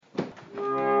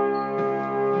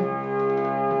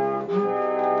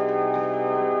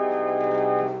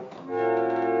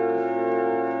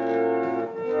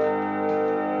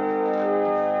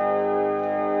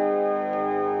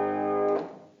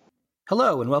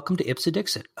Hello, and welcome to Ipse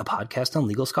Dixit, a podcast on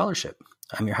legal scholarship.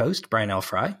 I'm your host, Brian L.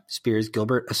 Fry, Spears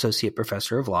Gilbert Associate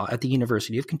Professor of Law at the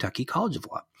University of Kentucky College of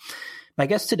Law. My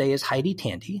guest today is Heidi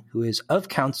Tandy, who is of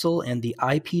counsel and the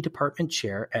IP Department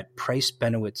Chair at Price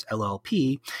Benowitz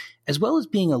LLP, as well as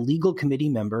being a legal committee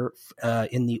member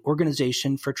in the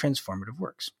Organization for Transformative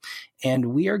Works. And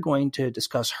we are going to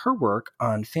discuss her work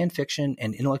on fan fiction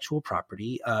and intellectual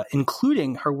property,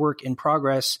 including her work in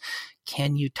progress,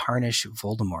 Can You Tarnish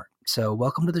Voldemort? So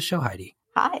welcome to the show, Heidi.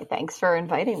 Hi, thanks for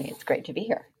inviting me. It's great to be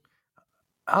here.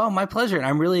 Oh, my pleasure. And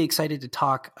I'm really excited to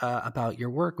talk about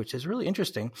your work, which is really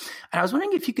interesting. And I was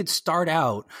wondering if you could start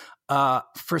out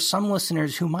for some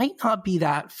listeners who might not be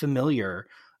that familiar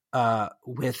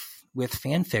with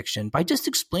fan fiction by just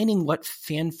explaining what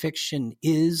fan fiction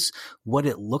is, what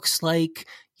it looks like,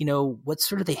 what's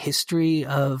sort of the history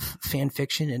of fan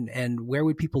fiction and where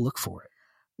would people look for it?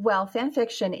 Well, fan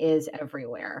fiction is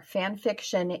everywhere. Fan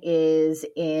fiction is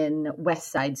in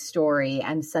West Side Story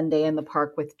and Sunday in the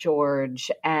Park with George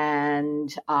and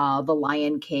The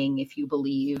Lion King, if you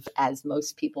believe, as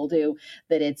most people do,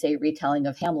 that it's a retelling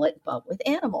of Hamlet, but with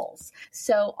animals.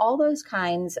 So all those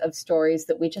kinds of stories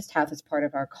that we just have as part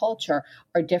of our culture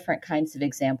are different kinds of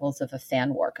examples of a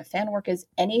fan work. A fan work is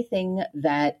anything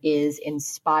that is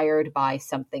inspired by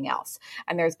something else.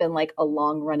 And there's been like a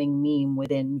long-running meme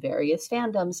within various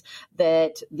fandoms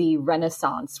that the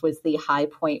Renaissance was the high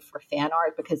point for fan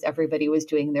art because everybody was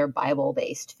doing their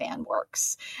Bible-based fan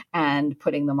works and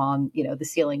putting them on, the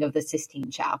ceiling of the Sistine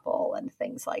Chapel and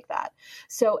things like that.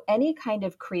 So any kind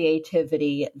of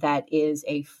creativity that is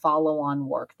a follow-on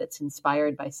work that's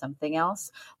inspired by something else,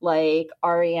 like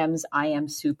REM's I Am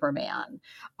Superman,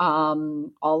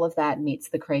 all of that meets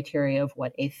the criteria of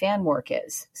what a fan work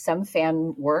is. Some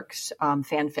fan works,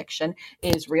 fan fiction,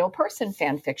 is real person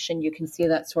fan fiction. You can see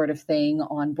that sort of thing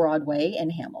on Broadway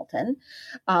in Hamilton.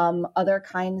 Other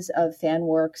kinds of fan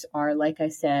works are, like I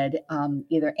said,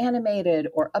 either animated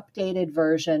or updated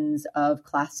versions of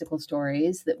classical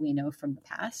stories that we know from the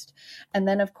past. And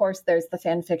then, of course, there's the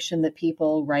fan fiction that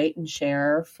people write and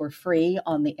share for free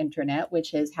on the internet,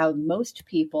 which is how most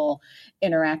people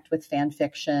interact with fan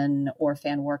fiction or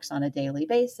fan works on a daily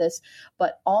basis,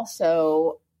 but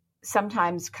also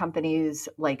sometimes companies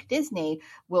like Disney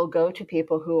will go to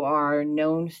people who are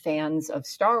known fans of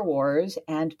Star Wars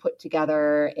and put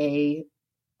together a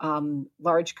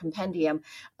large compendium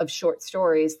of short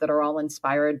stories that are all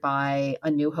inspired by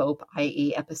A New Hope,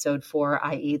 i.e. Episode 4,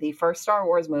 i.e. the first Star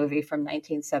Wars movie from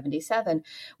 1977,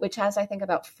 which has, I think,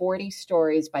 about 40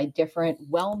 stories by different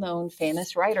well-known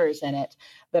famous writers in it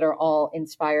that are all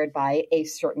inspired by a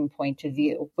certain point of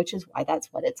view, which is why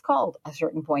that's what it's called, a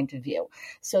certain point of view.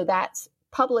 So that's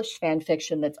published fan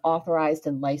fiction that's authorized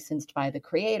and licensed by the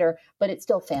creator, but it's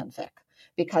still fanfic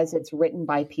because it's written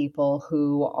by people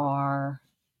who are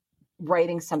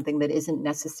writing something that isn't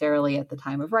necessarily at the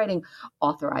time of writing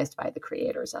authorized by the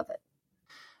creators of it.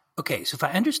 Okay, so if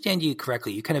I understand you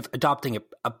correctly, you're kind of adopting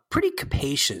a pretty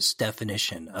capacious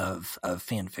definition of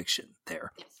fan fiction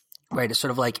there, yes. Right? It's sort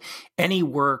of like any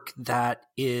work that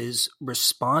is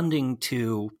responding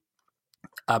to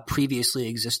a previously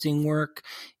existing work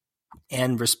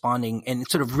and responding and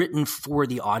sort of written for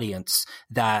the audience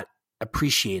that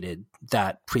appreciated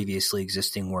that previously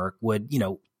existing work would,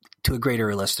 to a greater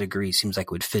or less degree, seems like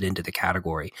it would fit into the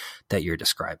category that you're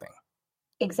describing.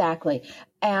 Exactly.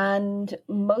 And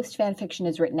most fan fiction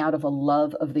is written out of a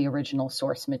love of the original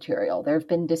source material. There have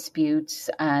been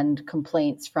disputes and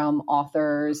complaints from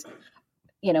authors,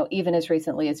 even as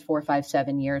recently as 4, 5,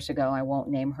 7 years ago, I won't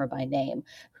name her by name,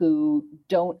 who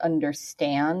don't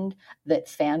understand that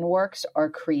fan works are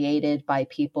created by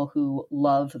people who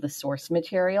love the source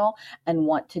material and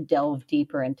want to delve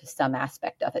deeper into some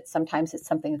aspect of it. Sometimes it's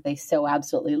something that they so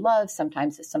absolutely love.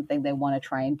 Sometimes it's something they want to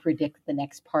try and predict the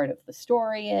next part of the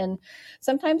story in.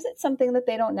 Sometimes it's something that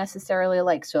they don't necessarily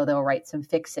like, so they'll write some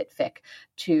fix-it fic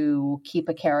to keep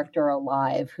a character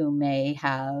alive who may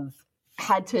have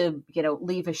had to,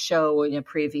 leave a show in a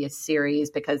previous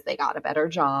series because they got a better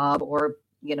job or,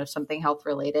 something health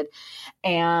related.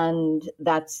 And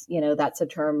that's a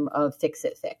term of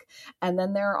fix-it fic. And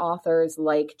then there are authors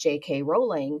like J.K.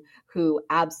 Rowling who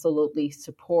absolutely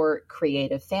support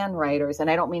creative fan writers. And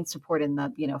I don't mean support in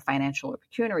the, financial or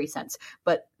pecuniary sense,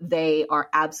 but they are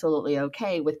absolutely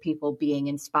okay with people being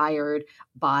inspired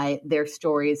by their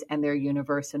stories and their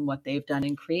universe and what they've done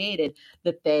and created,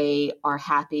 that they are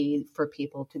happy for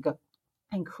people to go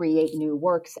and create new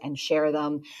works and share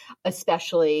them,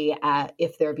 especially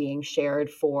if they're being shared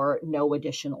for no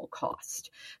additional cost.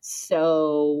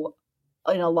 So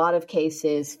in a lot of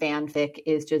cases, fanfic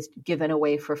is just given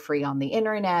away for free on the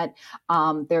internet.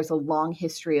 There's a long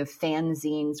history of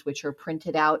fanzines, which are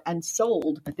printed out and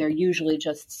sold, but they're usually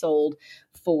just sold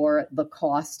for the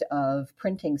cost of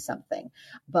printing something.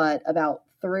 But about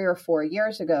 3 or 4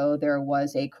 years ago, there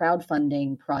was a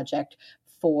crowdfunding project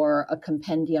for a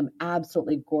compendium,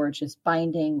 absolutely gorgeous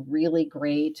binding, really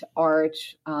great art,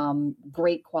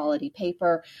 great quality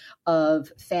paper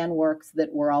of fan works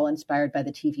that were all inspired by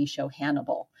the TV show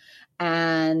Hannibal.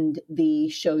 And the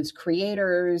show's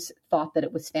creators thought that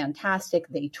it was fantastic.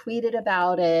 They tweeted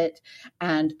about it,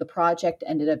 and the project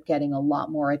ended up getting a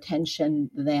lot more attention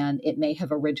than it may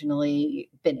have originally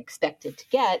been expected to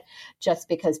get, just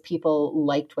because people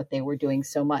liked what they were doing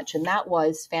so much. And that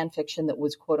was fan fiction that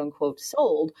was quote unquote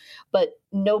sold, but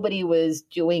nobody was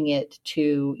doing it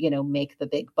to, make the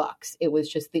big bucks. It was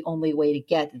just the only way to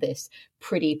get this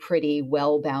pretty,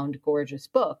 well-bound, gorgeous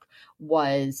book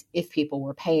was if people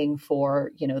were paying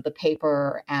for, the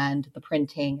paper and the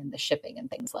printing and the shipping and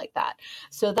things like that.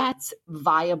 So that's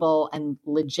viable and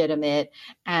legitimate,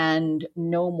 and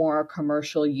no more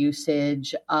commercial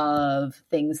usage of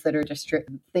things that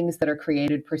are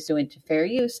created pursuant to fair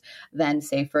use than,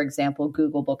 say, for example,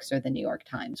 Google Books or the New York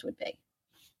Times would be.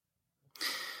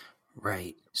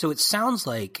 Right. So it sounds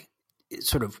like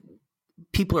sort of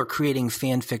people are creating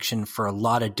fan fiction for a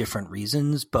lot of different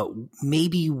reasons, but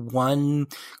maybe one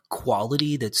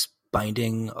quality that's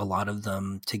binding a lot of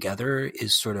them together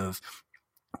is sort of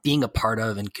being a part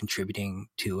of and contributing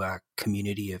to a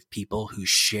community of people who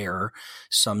share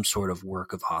some sort of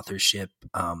work of authorship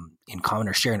in common,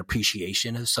 or share an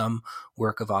appreciation of some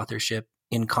work of authorship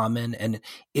in common. And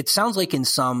it sounds like in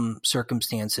some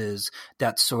circumstances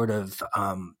that sort of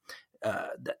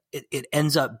it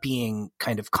ends up being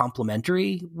kind of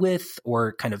complementary with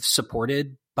or kind of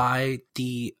supported by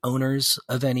the owners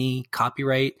of any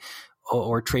copyright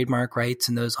or trademark rights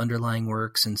in those underlying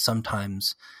works, and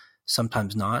sometimes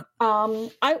not.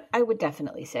 I would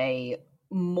definitely say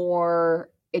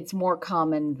it's more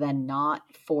common than not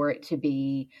for it to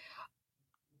be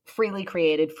freely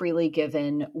created, freely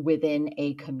given within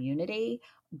a community,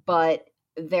 but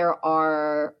there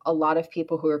are a lot of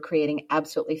people who are creating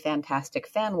absolutely fantastic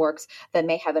fan works that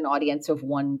may have an audience of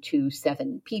 1 to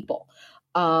 7 people.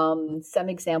 Some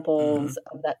examples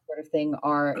of that sort of thing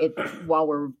are, while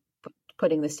we're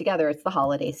putting this together, it's the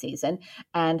holiday season,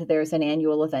 and there's an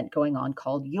annual event going on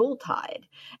called Yuletide.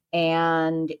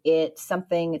 And it's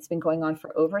been going on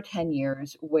for over 10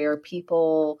 years, where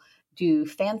people do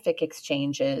fanfic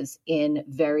exchanges in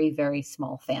very, very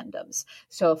small fandoms.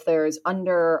 So if there's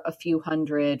under a few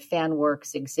hundred fan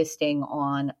works existing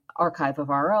on Archive of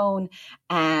Our Own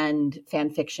and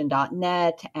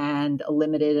fanfiction.net and a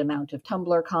limited amount of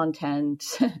Tumblr content,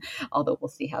 although we'll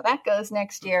see how that goes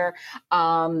next year,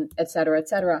 et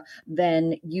cetera,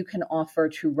 then you can offer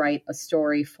to write a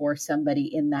story for somebody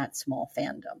in that small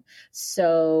fandom.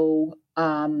 So,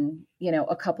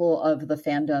 a couple of the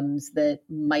fandoms that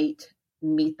might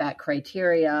meet that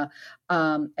criteria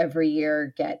every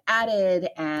year get added,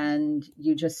 and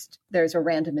there's a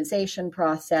randomization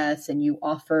process, and you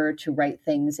offer to write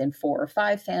things in 4 or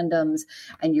 5 fandoms,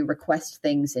 and you request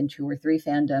things in 2 or 3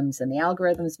 fandoms, and the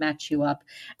algorithms match you up,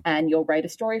 and you'll write a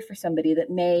story for somebody that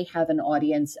may have an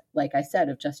audience, like I said,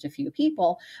 of just a few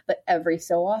people, but every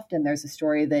so often there's a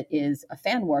story that is a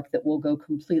fan work that will go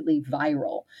completely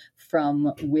viral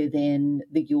from within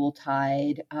the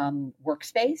Yuletide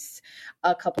workspace.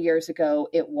 A couple years ago,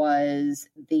 it was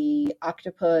the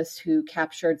octopus who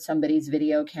captured somebody's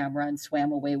video camera and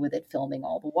swam away with it, filming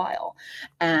all the while.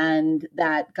 And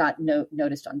that got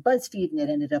noticed on BuzzFeed, and it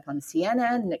ended up on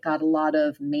CNN, and it got a lot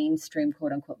of mainstream,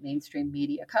 quote unquote, mainstream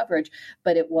media coverage.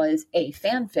 But it was a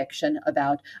fan fiction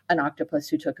about an octopus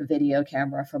who took a video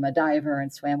camera from a diver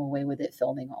and swam away with it,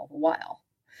 filming all the while.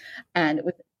 And it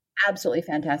was absolutely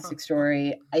fantastic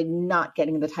story. I'm not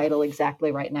getting the title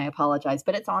exactly right, and I apologize,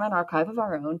 but it's on an Archive of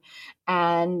Our Own,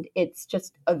 and it's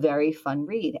just a very fun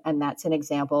read. And that's an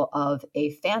example of a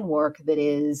fan work that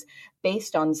is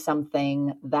based on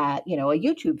something that, a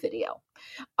YouTube video.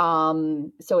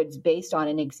 So it's based on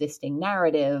an existing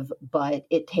narrative, but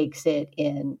it takes it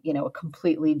in, a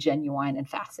completely genuine and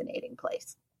fascinating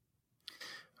place.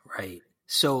 Right.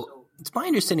 So it's my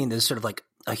understanding there's sort of like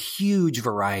a huge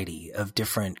variety of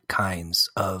different kinds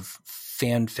of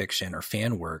fan fiction or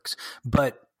fan works,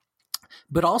 but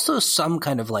also some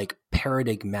kind of like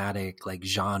paradigmatic like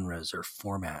genres or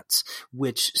formats,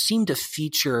 which seem to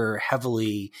feature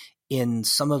heavily in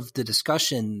some of the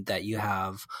discussion that you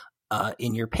have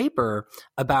in your paper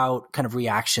about kind of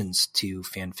reactions to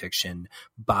fan fiction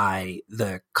by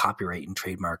the copyright and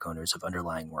trademark owners of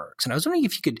underlying works. And I was wondering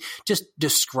if you could just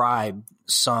describe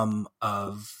some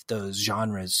of those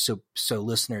genres so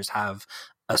listeners have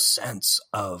a sense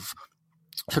of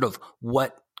sort of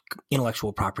what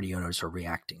intellectual property owners are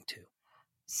reacting to.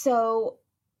 So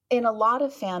in a lot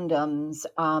of fandoms,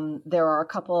 there are a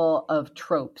couple of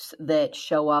tropes that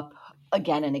show up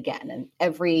again and again. And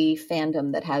every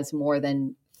fandom that has more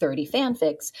than 30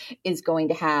 fanfics is going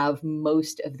to have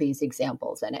most of these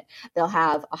examples in it. They'll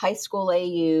have a high school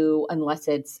AU, unless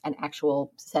it's an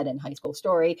actual set in high school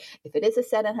story. If it is a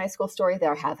set in high school story,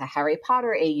 they'll have a Harry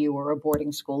Potter AU or a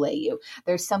boarding school AU.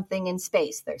 There's something in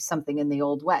space. There's something in the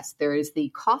Old West. There is the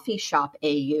coffee shop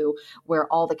AU, where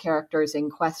all the characters in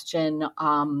question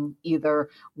either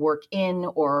work in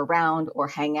or around or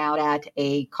hang out at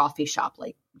a coffee shop,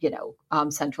 like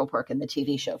Central Perk in the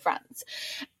TV show Friends.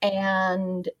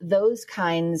 And those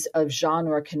kinds of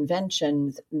genre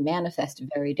conventions manifest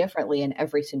very differently in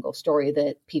every single story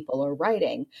that people are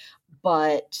writing,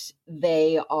 but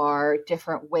they are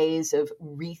different ways of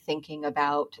rethinking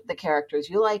about the characters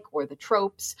you like, or the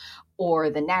tropes, or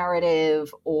the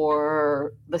narrative,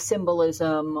 or the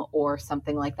symbolism, or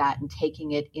something like that, and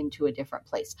taking it into a different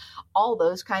place. All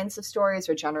those kinds of stories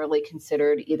are generally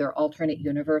considered either alternate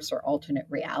universe or alternate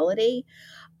reality.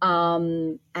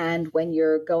 And when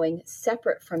you're going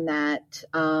separate from that,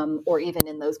 or even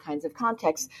in those kinds of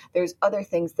contexts, there's other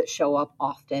things that show up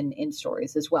often in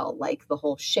stories as well, like the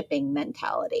whole shipping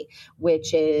mentality,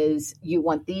 which is you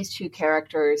want these two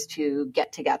characters to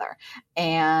get together.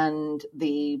 And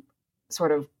the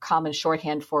sort of common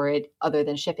shorthand for it, other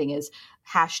than shipping, is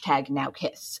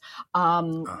 #NowKiss,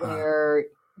 where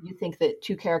you think that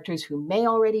two characters who may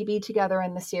already be together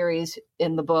in the series,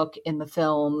 in the book, in the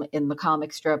film, in the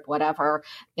comic strip, whatever,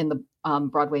 in the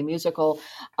Broadway musical,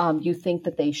 you think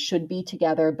that they should be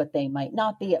together, but they might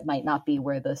not be. It might not be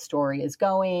where the story is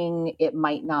going. It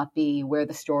might not be where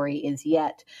the story is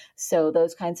yet. So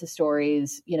those kinds of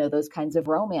stories, those kinds of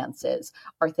romances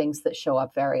are things that show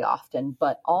up very often.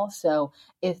 But also,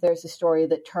 if there's a story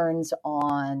that turns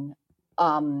on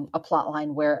a plot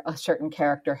line where a certain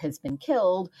character has been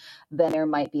killed, then there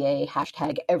might be a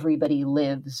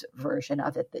 #EverybodyLives version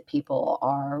of it that people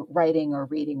are writing or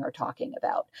reading or talking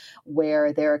about,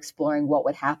 where they're exploring what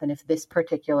would happen if this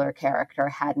particular character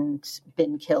hadn't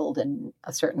been killed in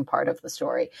a certain part of the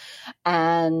story.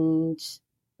 And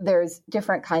there's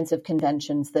different kinds of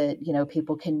conventions that,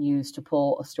 people can use to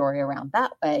pull a story around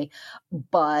that way.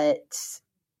 But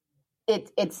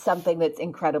it's something that's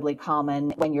incredibly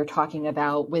common when you're talking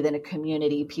about within a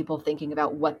community, people thinking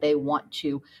about what they want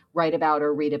to write about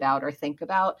or read about or think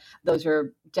about. Those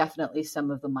are definitely some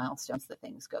of the milestones that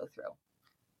things go through.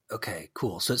 Okay,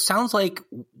 cool. So it sounds like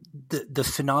the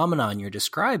phenomenon you're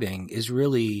describing is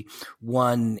really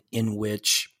one in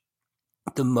which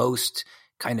the most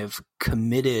kind of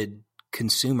committed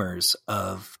consumers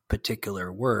of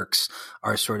particular works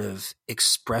are sort of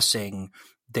expressing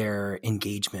their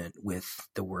engagement with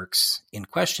the works in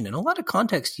question. In a lot of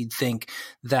contexts, you'd think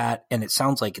that, and it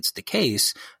sounds like it's the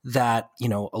case, that,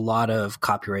 a lot of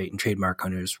copyright and trademark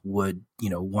owners would,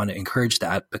 want to encourage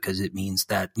that because it means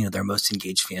that, their most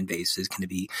engaged fan base is going to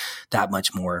be that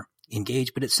much more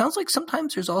engaged. But it sounds like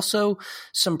sometimes there's also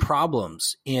some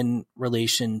problems in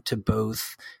relation to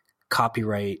both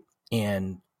copyright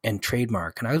and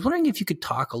trademark. And I was wondering if you could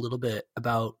talk a little bit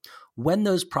about when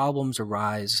those problems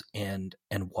arise and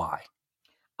why.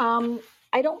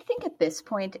 I don't think at this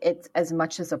point it's as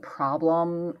much of a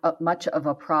problem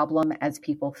as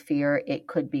people fear it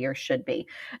could be or should be,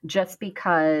 just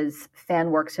because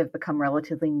fan works have become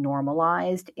relatively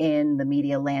normalized in the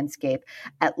media landscape,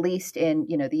 at least in,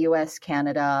 the US,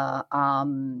 Canada,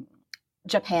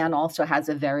 Japan also has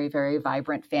a very, very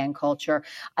vibrant fan culture.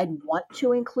 I'd want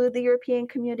to include the European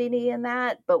community in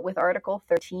that, but with Article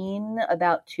 13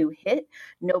 about to hit,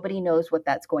 nobody knows what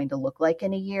that's going to look like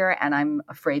in a year, and I'm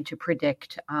afraid to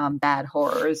predict bad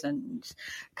horrors and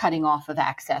cutting off of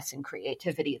access and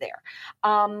creativity there.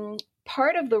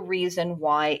 Part of the reason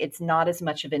why it's not as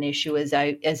much of an issue as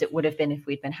it would have been if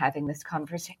we'd been having this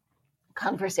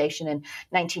conversation in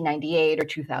 1998 or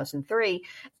 2003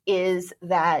 is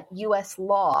that U.S.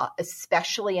 law,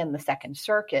 especially in the Second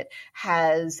Circuit,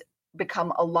 has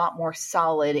become a lot more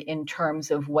solid in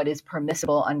terms of what is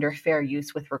permissible under fair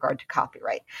use with regard to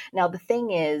copyright. Now, the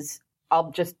thing is, I'll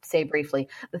just say briefly,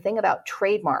 the thing about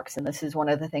trademarks, and this is one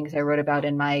of the things I wrote about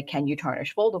in my Can You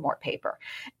Tarnish Voldemort paper,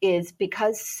 is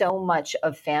because so much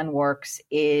of fan works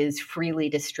is freely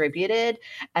distributed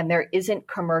and there isn't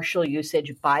commercial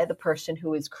usage by the person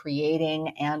who is creating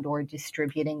and or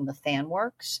distributing the fan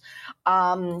works,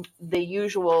 the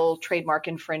usual trademark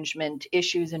infringement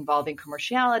issues involving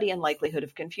commerciality and likelihood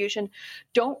of confusion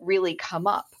don't really come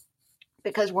up,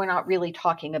 because we're not really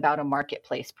talking about a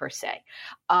marketplace per se.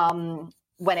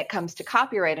 When it comes to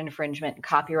copyright infringement and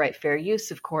copyright fair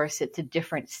use, of course, it's a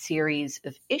different series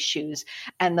of issues,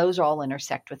 and those all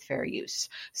intersect with fair use.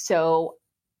 So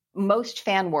most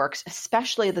fan works,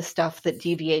 especially the stuff that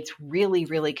deviates really,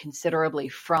 really considerably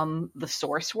from the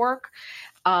source work,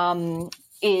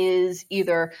 is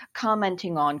either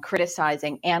commenting on,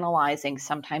 criticizing, analyzing,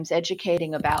 sometimes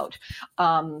educating about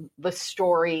the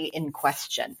story in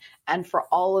question. And for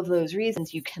all of those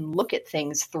reasons, you can look at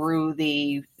things through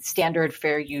the standard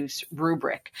fair use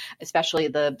rubric, especially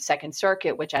the Second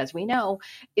Circuit, which, as we know,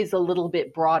 is a little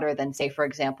bit broader than, say, for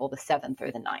example, the Seventh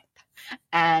or the Ninth.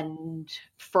 And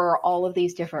for all of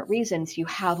these different reasons, you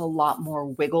have a lot more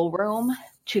wiggle room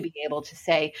to be able to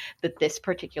say that this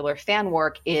particular fan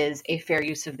work is a fair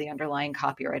use of the underlying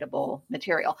copyrightable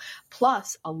material.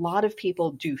 Plus, a lot of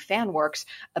people do fan works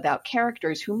about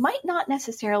characters who might not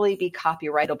necessarily be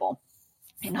copyrightable.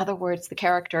 In other words, the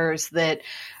characters that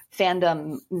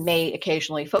fandom may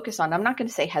occasionally focus on, I'm not going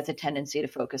to say has a tendency to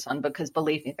focus on, because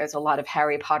believe me, there's a lot of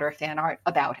Harry Potter fan art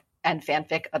about and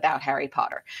fanfic about Harry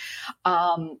Potter.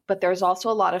 But there's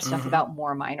also a lot of stuff about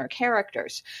more minor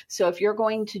characters. So if you're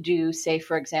going to do, say,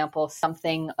 for example,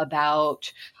 something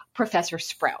about Professor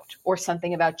Sprout or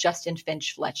something about Justin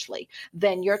Finch Fletchley,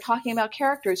 then you're talking about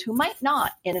characters who might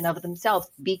not in and of themselves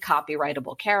be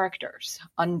copyrightable characters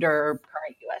under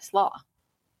current U.S. law.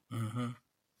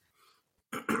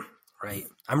 Right.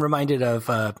 I'm reminded of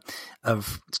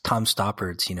Tom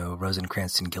Stoppard's,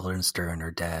 Rosencrantz and Guildenstern are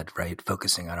dead, right?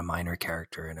 Focusing on a minor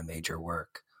character in a major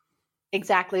work.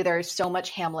 Exactly. There is so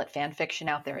much Hamlet fan fiction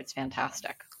out there. It's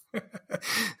fantastic.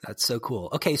 That's so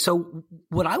cool. Okay. So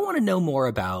what I want to know more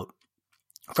about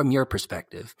from your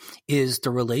perspective is the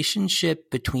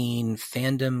relationship between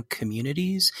fandom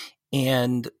communities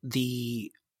and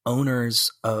the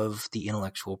owners of the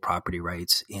intellectual property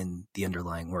rights in the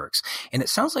underlying works. And it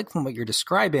sounds like from what you're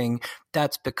describing,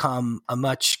 that's become a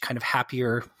much kind of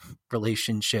happier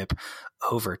relationship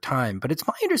over time. But it's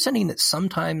my understanding that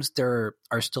sometimes there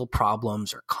are still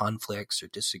problems or conflicts or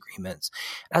disagreements.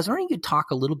 I was wondering if you'd talk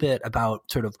a little bit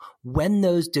about sort of when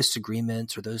those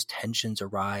disagreements or those tensions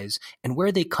arise and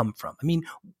where they come from. I mean,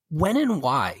 when and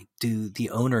why do the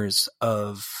owners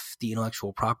of the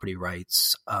intellectual property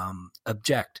rights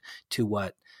object to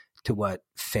what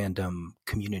fandom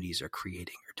communities are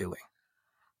creating or doing?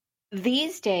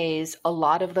 These days, a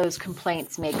lot of those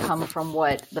complaints may come from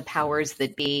what the powers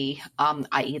that be,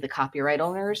 i.e. the copyright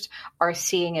owners, are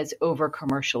seeing as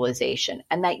over-commercialization.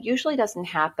 And that usually doesn't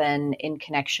happen in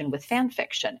connection with fan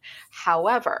fiction.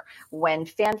 However, when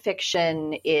fan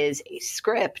fiction is a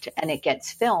script and it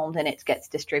gets filmed and it gets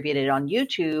distributed on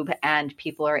YouTube and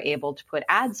people are able to put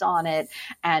ads on it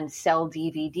and sell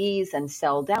DVDs and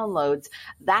sell downloads,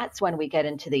 that's when we get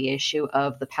into the issue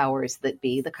of the powers that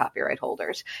be, the copyright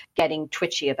holders, getting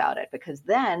twitchy about it, because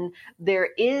then there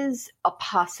is a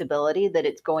possibility that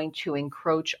it's going to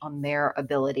encroach on their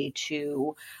ability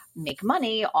to make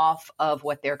money off of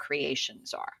what their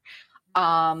creations are.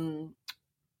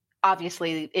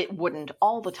 Obviously, it wouldn't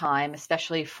all the time,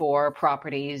 especially for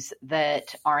properties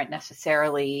that aren't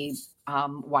necessarily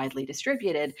widely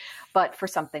distributed. But for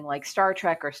something like Star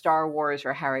Trek or Star Wars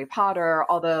or Harry Potter,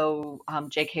 although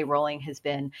J.K. Rowling has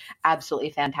been absolutely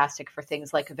fantastic for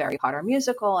things like a Harry Potter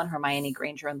musical and Hermione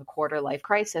Granger and the Quarter Life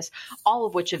Crisis, all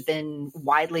of which have been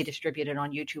widely distributed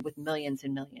on YouTube with millions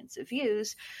and millions of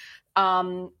views,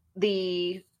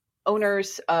 the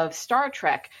owners of Star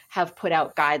Trek have put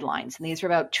out guidelines, and these are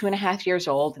about 2.5 years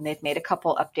old, and they've made a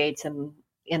couple updates in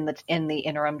the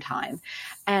interim time.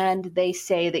 And they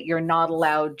say that you're not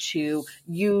allowed to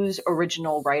use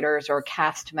original writers or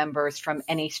cast members from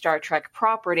any Star Trek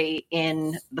property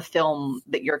in the film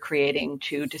that you're creating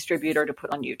to distribute or to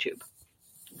put on YouTube.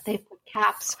 They've put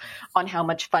caps on how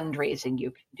much fundraising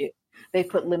you can do. They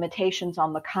put limitations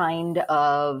on the kind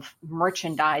of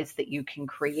merchandise that you can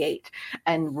create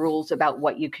and rules about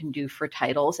what you can do for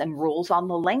titles and rules on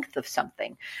the length of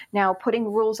something. Now,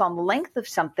 putting rules on the length of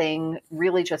something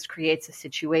really just creates a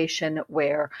situation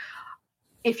where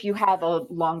if you have a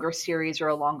longer series or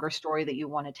a longer story that you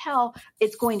want to tell,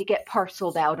 it's going to get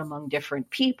parceled out among different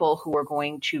people who are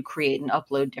going to create and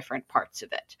upload different parts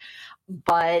of it.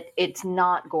 But it's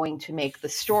not going to make the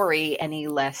story any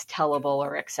less tellable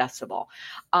or accessible.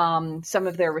 Some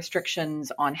of their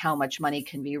restrictions on how much money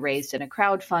can be raised in a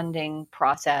crowdfunding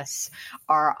process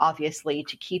are obviously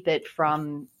to keep it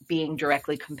from being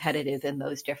directly competitive in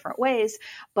those different ways.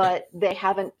 But they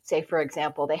haven't, say, for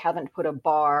example, they haven't put a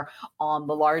bar on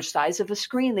the large size of a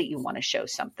screen that you want to show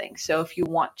something. So if you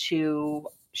want to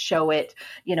show it,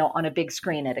 on a big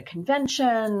screen at a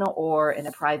convention or in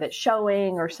a private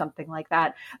showing or something like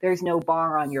that, there's no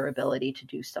bar on your ability to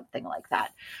do something like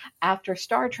that. After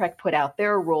Star Trek put out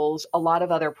their rules, a lot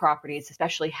of other properties,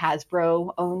 especially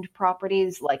Hasbro owned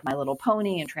properties like My Little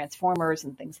Pony and Transformers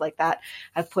and things like that,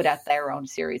 have put out their own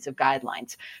series of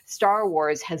guidelines. Star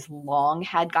Wars has long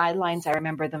had guidelines. I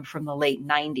remember them from the late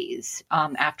 90s,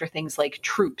 after things like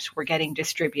Troops were getting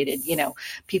distributed.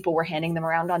 People were handing them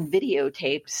around on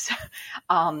videotape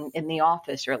in the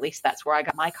office, or at least that's where I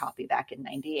got my copy back in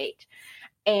 98.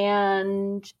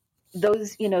 And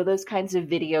those kinds of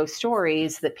video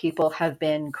stories that people have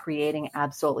been creating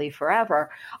absolutely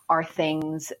forever are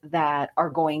things that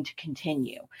are going to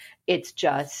continue. It's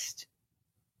just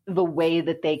the way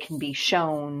that they can be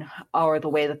shown or the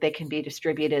way that they can be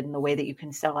distributed and the way that you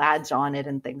can sell ads on it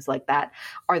and things like that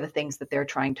are the things that they're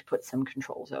trying to put some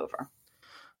controls over.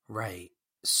 Right.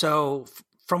 So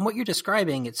from what you're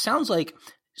describing, it sounds like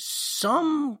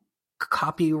some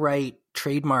copyright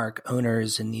trademark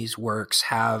owners in these works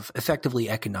have effectively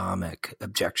economic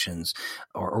objections,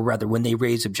 or rather when they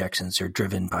raise objections, they're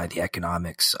driven by the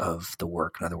economics of the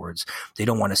work. In other words, they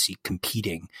don't want to see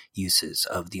competing uses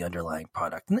of the underlying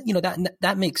product. And,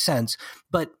 that makes sense.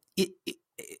 But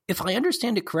if I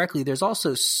understand it correctly, there's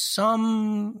also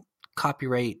some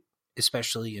copyright,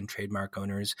 especially in trademark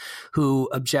owners, who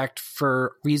object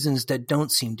for reasons that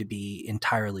don't seem to be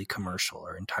entirely commercial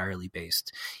or entirely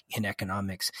based in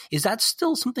economics. Is that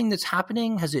still something that's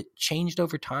happening? Has it changed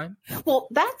over time? Well,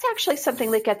 that's actually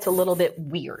something that gets a little bit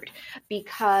weird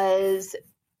because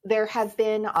there have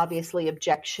been obviously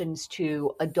objections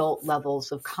to adult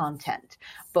levels of content,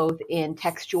 both in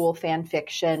textual fan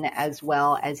fiction as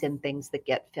well as in things that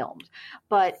get filmed.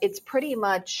 But it's pretty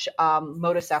much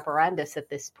modus operandus at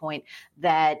this point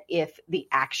that if the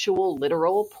actual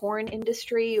literal porn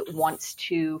industry wants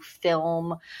to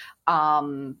film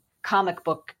comic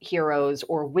book heroes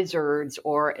or wizards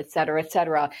or et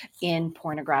cetera, in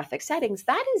pornographic settings,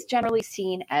 that is generally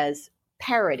seen as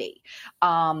parody.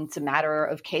 It's a matter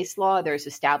of case law. There's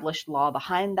established law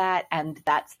behind that, and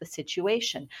that's the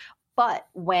situation. But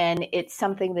when it's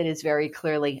something that is very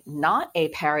clearly not a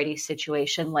parody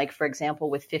situation, like, for example,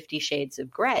 with 50 Shades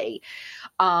of Grey,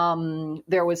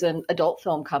 there was an adult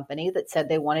film company that said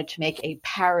they wanted to make a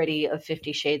parody of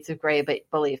 50 Shades of Grey. But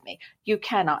believe me, you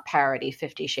cannot parody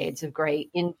 50 Shades of Grey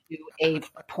into a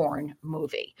porn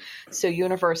movie. So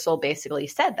Universal basically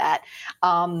said that.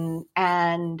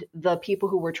 And the people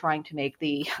who were trying to make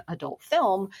the adult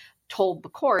film told the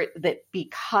court that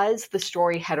because the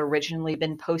story had originally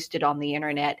been posted on the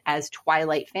internet as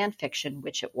Twilight fan fiction,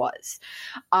 which it was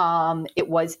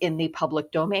in the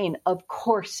public domain. Of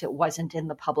course, it wasn't in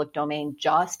the public domain.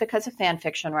 Just because a fan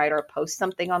fiction writer posts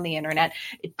something on the internet,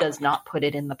 it does not put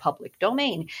it in the public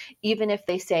domain. Even if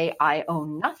they say, I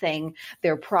own nothing,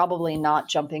 they're probably not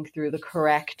jumping through the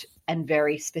correct and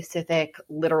very specific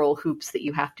literal hoops that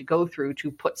you have to go through to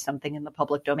put something in the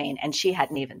public domain. And she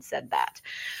hadn't even said that.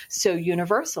 So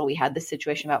Universal, we had this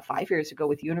situation about 5 years ago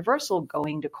with Universal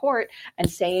going to court and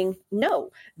saying,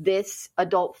 no, this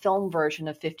adult film version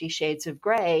of 50 Shades of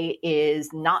Grey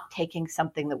is not taking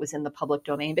something that was in the public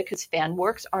domain because fan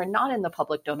works are not in the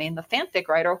public domain. The fanfic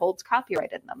writer holds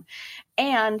copyright in them.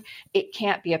 And it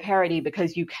can't be a parody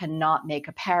because you cannot make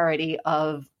a parody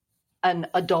of an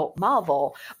adult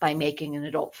novel by making an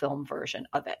adult film version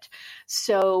of it.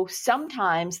 So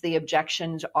sometimes the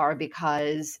objections are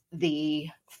because the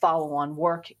follow-on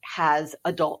work has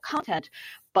adult content,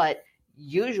 but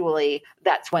usually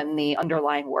that's when the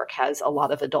underlying work has a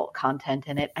lot of adult content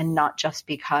in it, and not just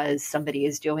because somebody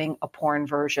is doing a porn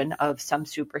version of some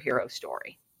superhero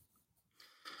story.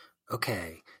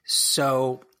 Okay.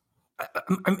 So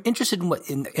I'm interested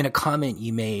in a comment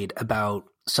you made about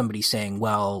somebody saying,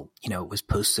 well, it was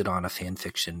posted on a fan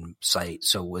fiction site,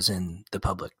 so it was in the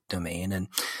public domain. And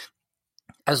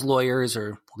as lawyers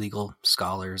or legal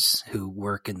scholars who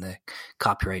work in the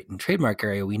copyright and trademark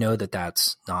area, we know that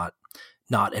that's not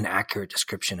an accurate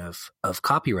description of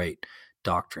copyright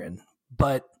doctrine.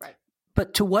 But right.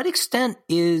 But to what extent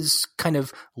is kind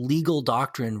of legal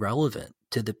doctrine relevant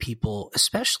to the people,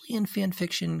 especially in fan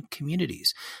fiction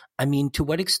communities? I mean, to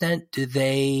what extent do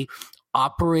they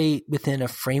operate within a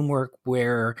framework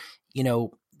where,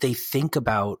 they think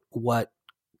about what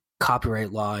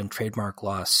copyright law and trademark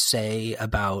law say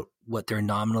about what they're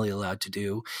nominally allowed to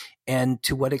do? And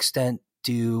to what extent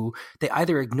do they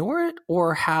either ignore it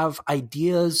or have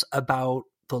ideas about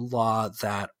the law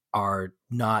that are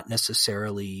not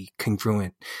necessarily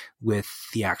congruent with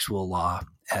the actual law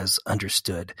as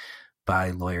understood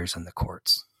by lawyers in the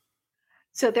courts?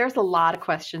 So there's a lot of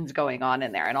questions going on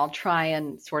in there, and I'll try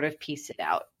and sort of piece it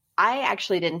out. I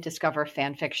actually didn't discover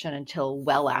fan fiction until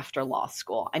well after law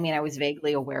school. I mean, I was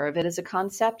vaguely aware of it as a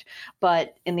concept,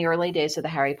 but in the early days of the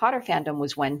Harry Potter fandom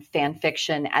was when fan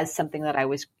fiction as something that I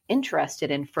was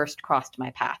interested in first crossed my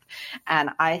path.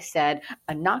 And I said,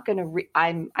 I'm not going to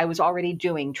I was already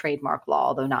doing trademark law,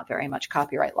 although not very much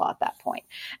copyright law at that point.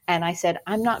 And I said,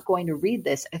 I'm not going to read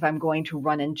this if I'm going to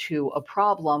run into a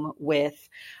problem with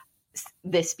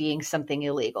this being something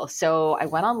illegal. So I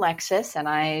went on Lexis and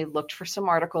I looked for some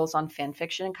articles on fan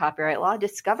fiction and copyright law,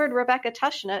 discovered Rebecca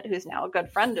Tushnet, who's now a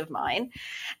good friend of mine,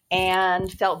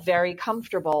 and felt very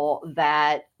comfortable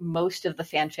that most of the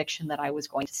fan fiction that I was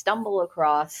going to stumble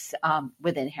across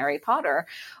within Harry Potter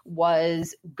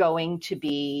was going to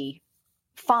be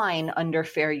fine under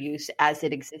fair use as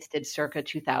it existed circa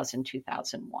 2000,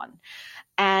 2001.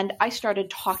 And I started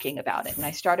talking about it. And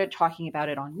I started talking about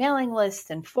it on mailing lists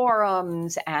and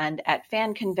forums and at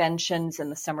fan conventions in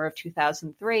the summer of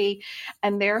 2003.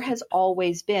 And there has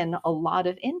always been a lot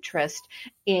of interest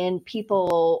in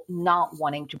people not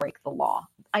wanting to break the law.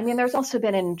 I mean, there's also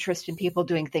been an interest in people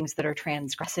doing things that are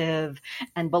transgressive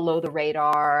and below the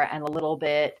radar and a little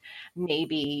bit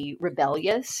maybe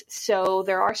rebellious. So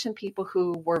there are some people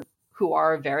who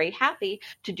are very happy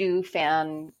to do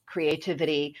fan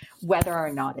creativity, whether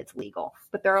or not it's legal.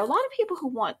 But there are a lot of people who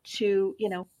want to,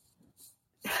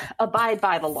 abide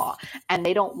by the law, and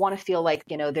they don't want to feel like,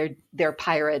 they're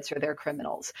pirates or they're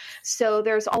criminals. So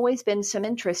there's always been some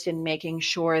interest in making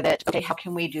sure that, okay, how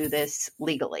can we do this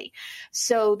legally?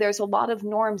 So there's a lot of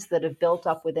norms that have built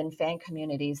up within fan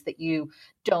communities that you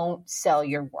don't sell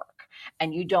your work.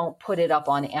 And you don't put it up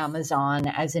on Amazon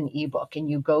as an ebook, and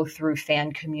you go through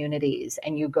fan communities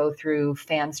and you go through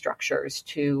fan structures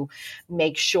to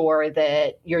make sure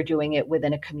that you're doing it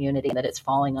within a community and that it's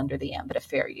falling under the ambit of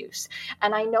fair use.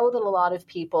 And I know that a lot of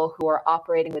people who are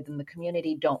operating within the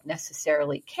community don't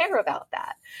necessarily care about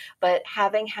that. But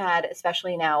having had,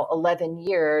 especially now, 11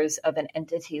 years of an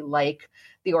entity like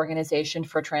the Organization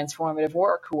for Transformative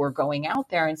Work, who are going out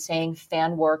there and saying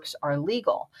fan works are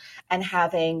legal, and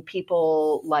having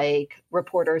people like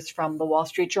reporters from the Wall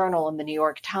Street Journal and the New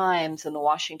York Times and the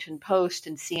Washington Post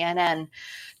and CNN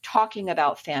talking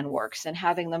about fan works, and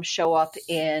having them show up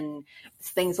in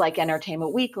things like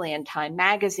Entertainment Weekly and Time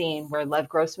Magazine, where Lev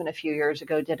Grossman a few years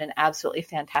ago did an absolutely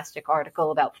fantastic article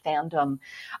about fandom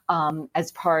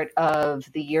as part of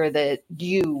the year that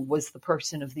you was the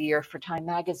person of the year for Time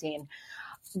Magazine.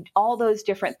 All those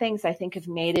different things, I think, have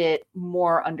made it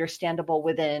more understandable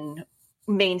within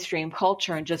mainstream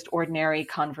culture and just ordinary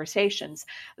conversations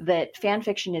that fan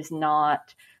fiction is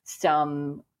not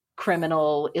some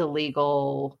criminal,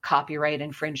 illegal copyright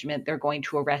infringement. They're going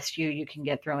to arrest you. You can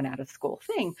get thrown out of school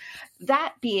thing.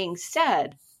 That being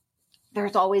said,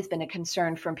 there's always been a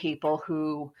concern from people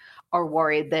who are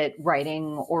worried that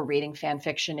writing or reading fan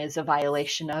fiction is a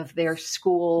violation of their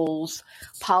school's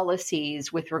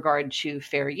policies with regard to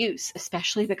fair use,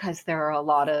 especially because there are a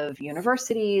lot of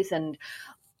universities and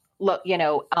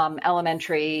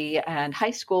elementary and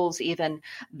high schools even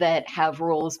that have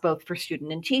rules both for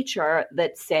student and teacher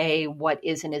that say what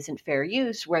is and isn't fair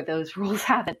use, where those rules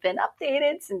haven't been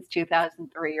updated since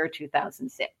 2003 or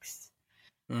 2006.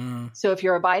 So if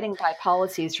you're abiding by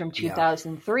policies from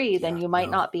 2003, then you might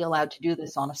not be allowed to do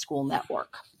this on a school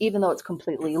network, even though it's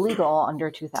completely illegal under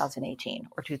 2018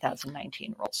 or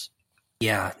 2019 rules.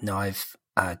 Yeah, no, I've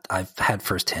had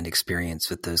firsthand experience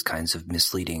with those kinds of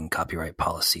misleading copyright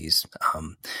policies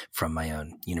from my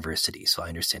own university, so I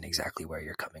understand exactly where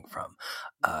you're coming from.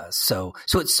 So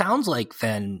it sounds like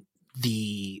then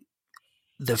the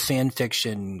fan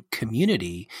fiction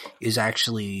community is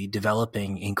actually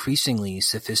developing increasingly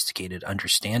sophisticated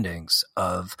understandings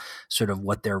of sort of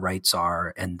what their rights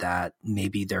are, and that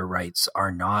maybe their rights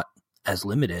are not as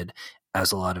limited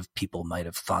as a lot of people might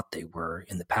have thought they were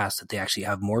in the past, that they actually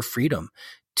have more freedom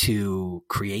to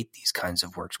create these kinds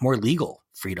of works, more legal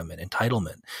freedom and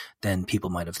entitlement than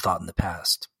people might have thought in the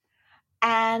past.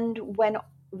 And when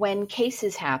when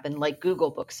cases happen, like Google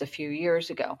Books a few years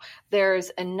ago, there's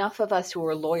enough of us who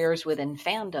are lawyers within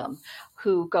fandom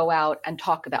who go out and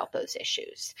talk about those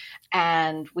issues.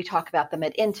 And we talk about them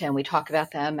at INTA, and we talk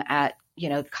about them at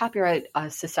the Copyright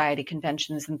Society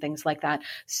conventions and things like that.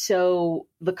 So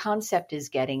the concept is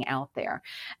getting out there.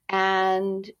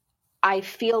 And I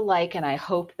feel like, and I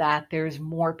hope that there's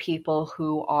more people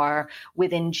who are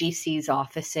within GC's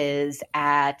offices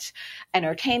at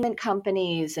entertainment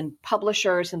companies and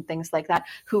publishers and things like that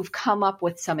who've come up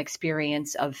with some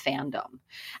experience of fandom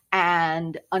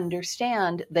and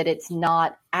understand that it's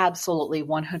not absolutely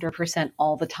 100%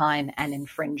 all the time an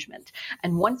infringement.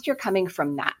 And once you're coming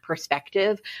from that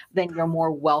perspective, then you're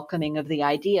more welcoming of the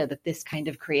idea that this kind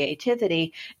of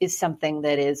creativity is something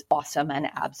that is awesome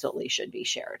and absolutely should be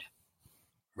shared.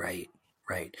 Right.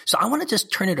 So I want to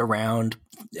just turn it around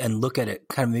and look at it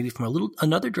kind of maybe from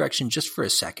another direction just for a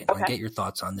second and get your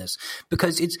thoughts on this,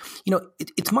 because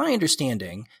it's my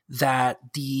understanding that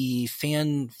the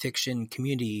fan fiction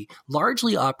community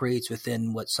largely operates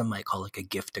within what some might call like a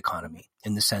gift economy,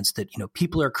 in the sense that,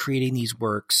 people are creating these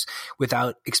works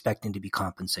without expecting to be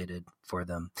compensated for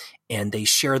them, and they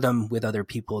share them with other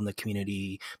people in the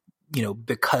community,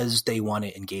 because they want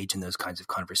to engage in those kinds of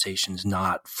conversations,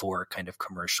 not for kind of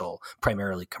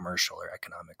primarily commercial or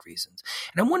economic reasons.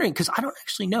 And I'm wondering, because I don't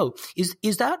actually know,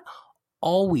 is that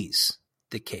always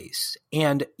the case?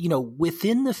 And,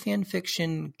 within the fan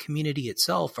fiction community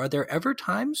itself, are there ever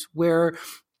times where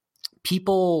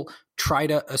people try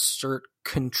to assert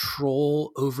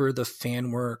control over the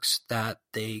fan works that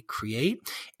they create?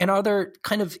 And are there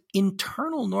kind of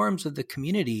internal norms of the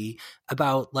community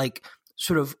about like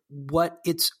sort of what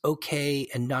it's okay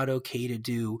and not okay to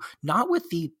do, not with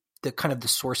the kind of the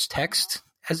source text,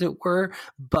 as it were,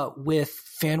 but with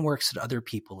fan works that other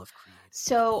people have created?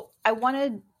 So I want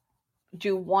to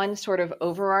do one sort of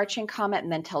overarching comment and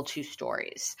then tell two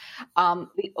stories.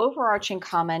 The overarching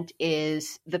comment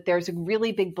is that there's a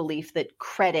really big belief that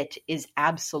credit is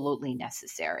absolutely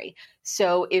necessary.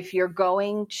 So if you're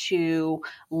going to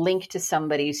link to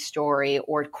somebody's story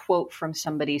or quote from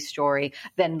somebody's story,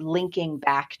 then linking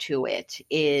back to it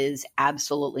is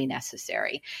absolutely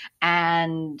necessary.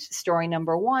 And story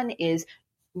number one is,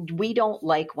 we don't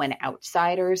like when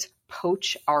outsiders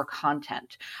poach our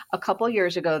content. A couple of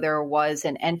years ago, there was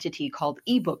an entity called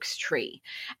eBooksTree,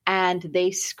 and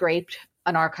they scraped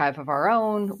an archive of our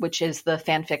own, which is the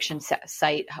fan fiction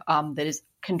site that is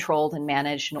controlled and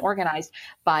managed and organized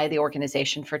by the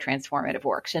Organization for Transformative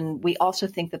Works. And we also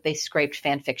think that they scraped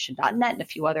fanfiction.net and a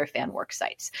few other fan work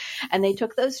sites. And they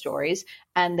took those stories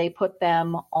and they put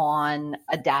them on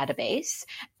a database,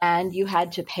 and you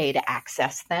had to pay to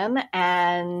access them.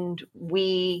 And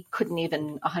we couldn't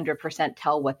even 100%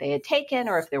 tell what they had taken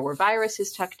or if there were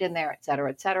viruses tucked in there, et cetera,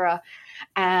 et cetera.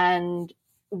 And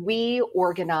we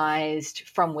organized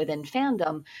from within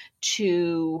fandom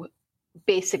to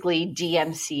basically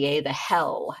DMCA the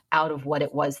hell out of what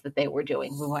it was that they were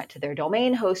doing. We went to their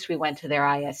domain host, we went to their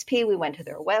ISP, we went to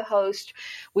their web host,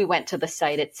 we went to the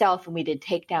site itself, and we did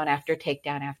takedown after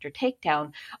takedown after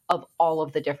takedown of all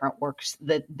of the different works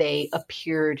that they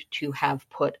appeared to have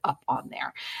put up on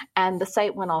there. And the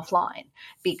site went offline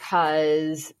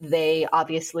because they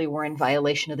obviously were in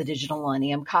violation of the Digital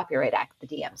Millennium Copyright Act, the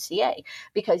DMCA,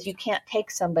 because you can't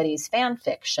take somebody's fan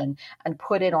fiction and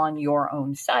put it on your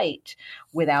own site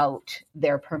without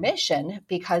their permission,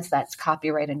 because that's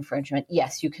copyright infringement.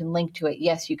 Yes, you can link to it.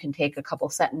 Yes, you can take a couple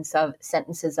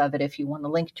sentences of it if you want to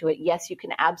link to it. Yes, you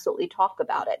can absolutely talk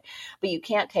about it, but you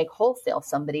can't take wholesale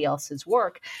somebody else's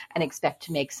work and expect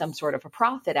to make some sort of a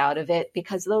profit out of it,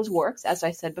 because those works, as I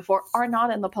said before, are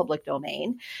not in the public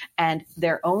domain and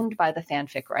they're owned by the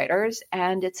fanfic writers,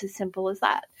 and it's as simple as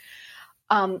that.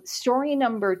 Story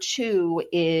number two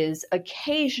is,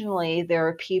 occasionally there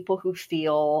are people who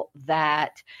feel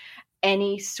that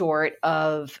any sort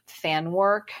of fan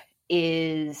work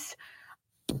is,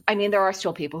 there are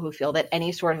still people who feel that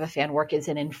any sort of a fan work is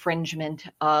an infringement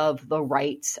of the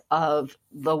rights of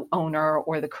the owner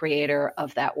or the creator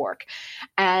of that work.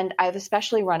 And I've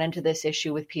especially run into this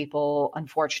issue with people,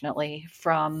 unfortunately,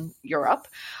 from Europe,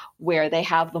 where they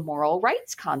have the moral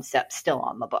rights concept still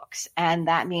on the books. And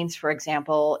that means, for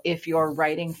example, if you're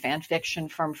writing fan fiction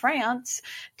from France,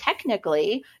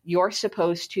 technically you're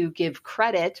supposed to give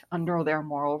credit under their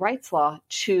moral rights law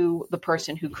to the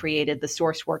person who created the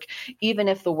source work, even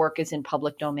if the work is in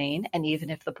public domain and even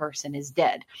if the person is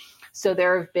dead. So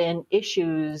there have been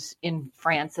issues in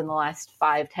France in the last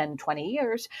 5, 10, 20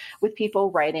 years with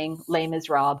people writing Les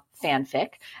Miserables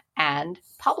fanfic and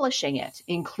publishing it,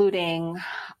 including,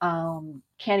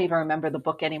 can't even remember the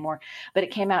book anymore, but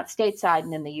it came out stateside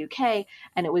and in the UK,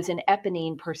 and it was an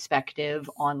Eponine perspective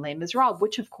on Les Miserables,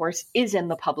 which of course is in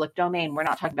the public domain. We're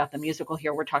not talking about the musical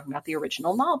here, we're talking about the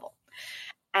original novel.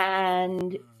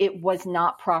 And it was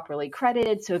not properly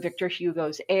credited, so Victor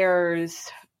Hugo's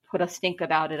heirs put a stink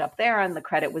about it up there, and the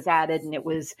credit was added, and it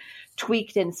was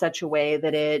tweaked in such a way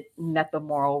that it met the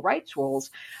moral rights rules.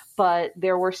 But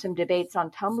there were some debates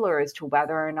on Tumblr as to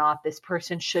whether or not this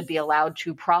person should be allowed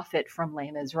to profit from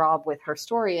Les Miserables with her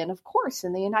story. And of course,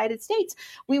 in the United States,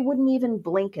 we wouldn't even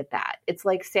blink at that. It's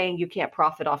like saying you can't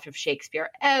profit off of Shakespeare.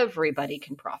 Everybody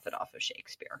can profit off of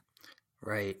Shakespeare.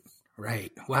 Right.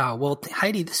 Right. Wow. Well,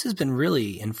 Heidi, this has been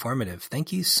really informative.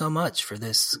 Thank you so much for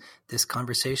this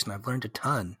conversation. I've learned a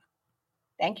ton.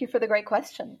 Thank you for the great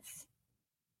questions.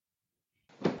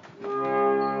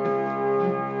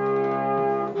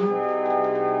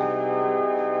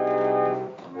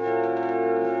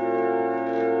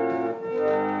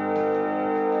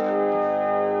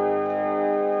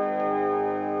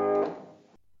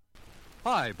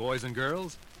 Hi, boys and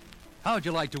girls. How'd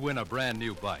you like to win a brand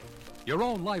new bike? Your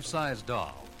own life-size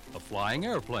doll, a flying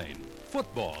airplane,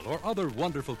 football, or other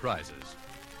wonderful prizes?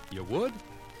 You would?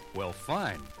 Well,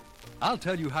 fine. I'll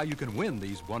tell you how you can win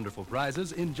these wonderful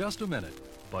prizes in just a minute.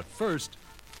 But first,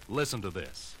 listen to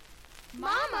this.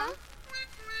 Mama?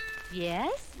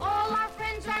 Yes? All our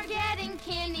friends are getting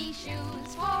Kinney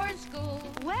shoes for school.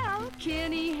 Well,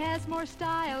 Kinney has more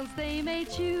styles they may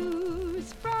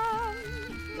choose from.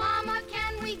 Mama,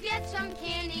 can we get some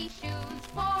Kinney shoes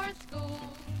for school?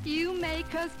 You may,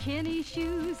 'cause Kinney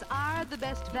shoes are the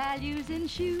best values in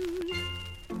shoes.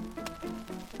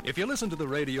 If you listen to the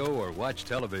radio or watch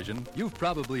television, you've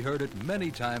probably heard it many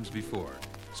times before.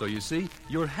 So you see,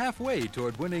 you're halfway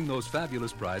toward winning those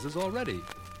fabulous prizes already.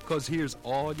 'Cause here's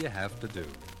all you have to do.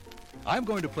 I'm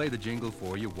going to play the jingle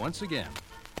for you once again.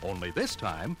 Only this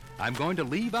time, I'm going to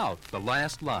leave out the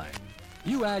last line.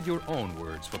 You add your own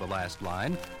words for the last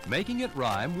line, making it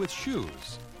rhyme with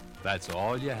shoes. That's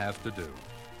all you have to do.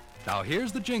 Now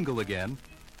here's the jingle again.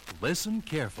 Listen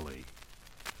carefully.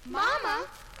 Mama?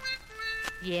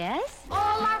 Yes?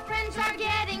 All our friends are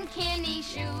getting Kinney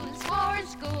shoes for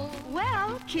school.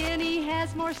 Well, Kinney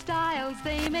has more styles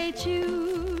they may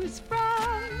choose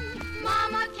from.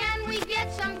 Mama, can we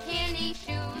get some Kinney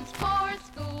shoes for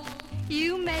school?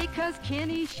 You may, 'cause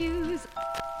Kinney shoes...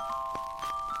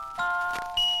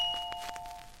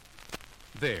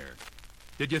 There.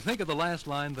 Did you think of the last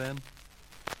line then?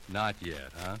 Not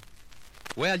yet, huh?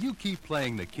 Well, you keep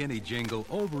playing the Kinney jingle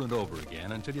over and over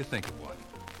again until you think of one.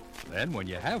 Then, when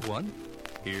you have one,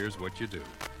 here's what you do.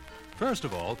 First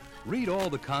of all, read all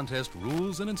the contest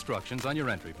rules and instructions on your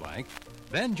entry blank.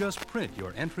 Then just print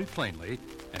your entry plainly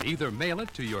and either mail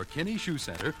it to your Kinney Shoe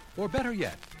Center, or better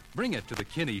yet, bring it to the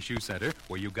Kinney Shoe Center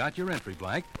where you got your entry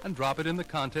blank and drop it in the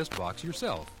contest box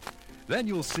yourself. Then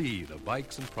you'll see the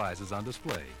bikes and prizes on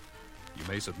display. You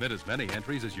may submit as many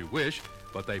entries as you wish,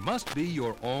 but they must be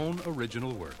your own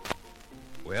original work.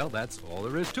 Well, that's all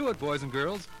there is to it, boys and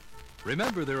girls.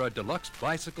 Remember, there are deluxe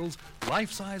bicycles,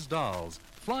 life-size dolls,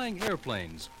 flying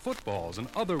airplanes, footballs, and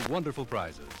other wonderful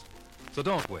prizes. So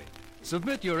don't wait.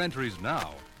 Submit your entries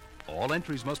now. All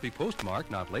entries must be postmarked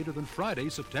not later than Friday,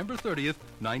 September 30th,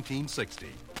 1960.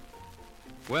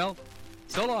 Well,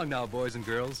 so long now, boys and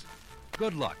girls.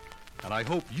 Good luck, and I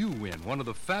hope you win one of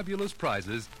the fabulous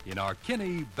prizes in our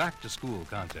Kinney Back to School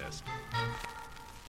contest.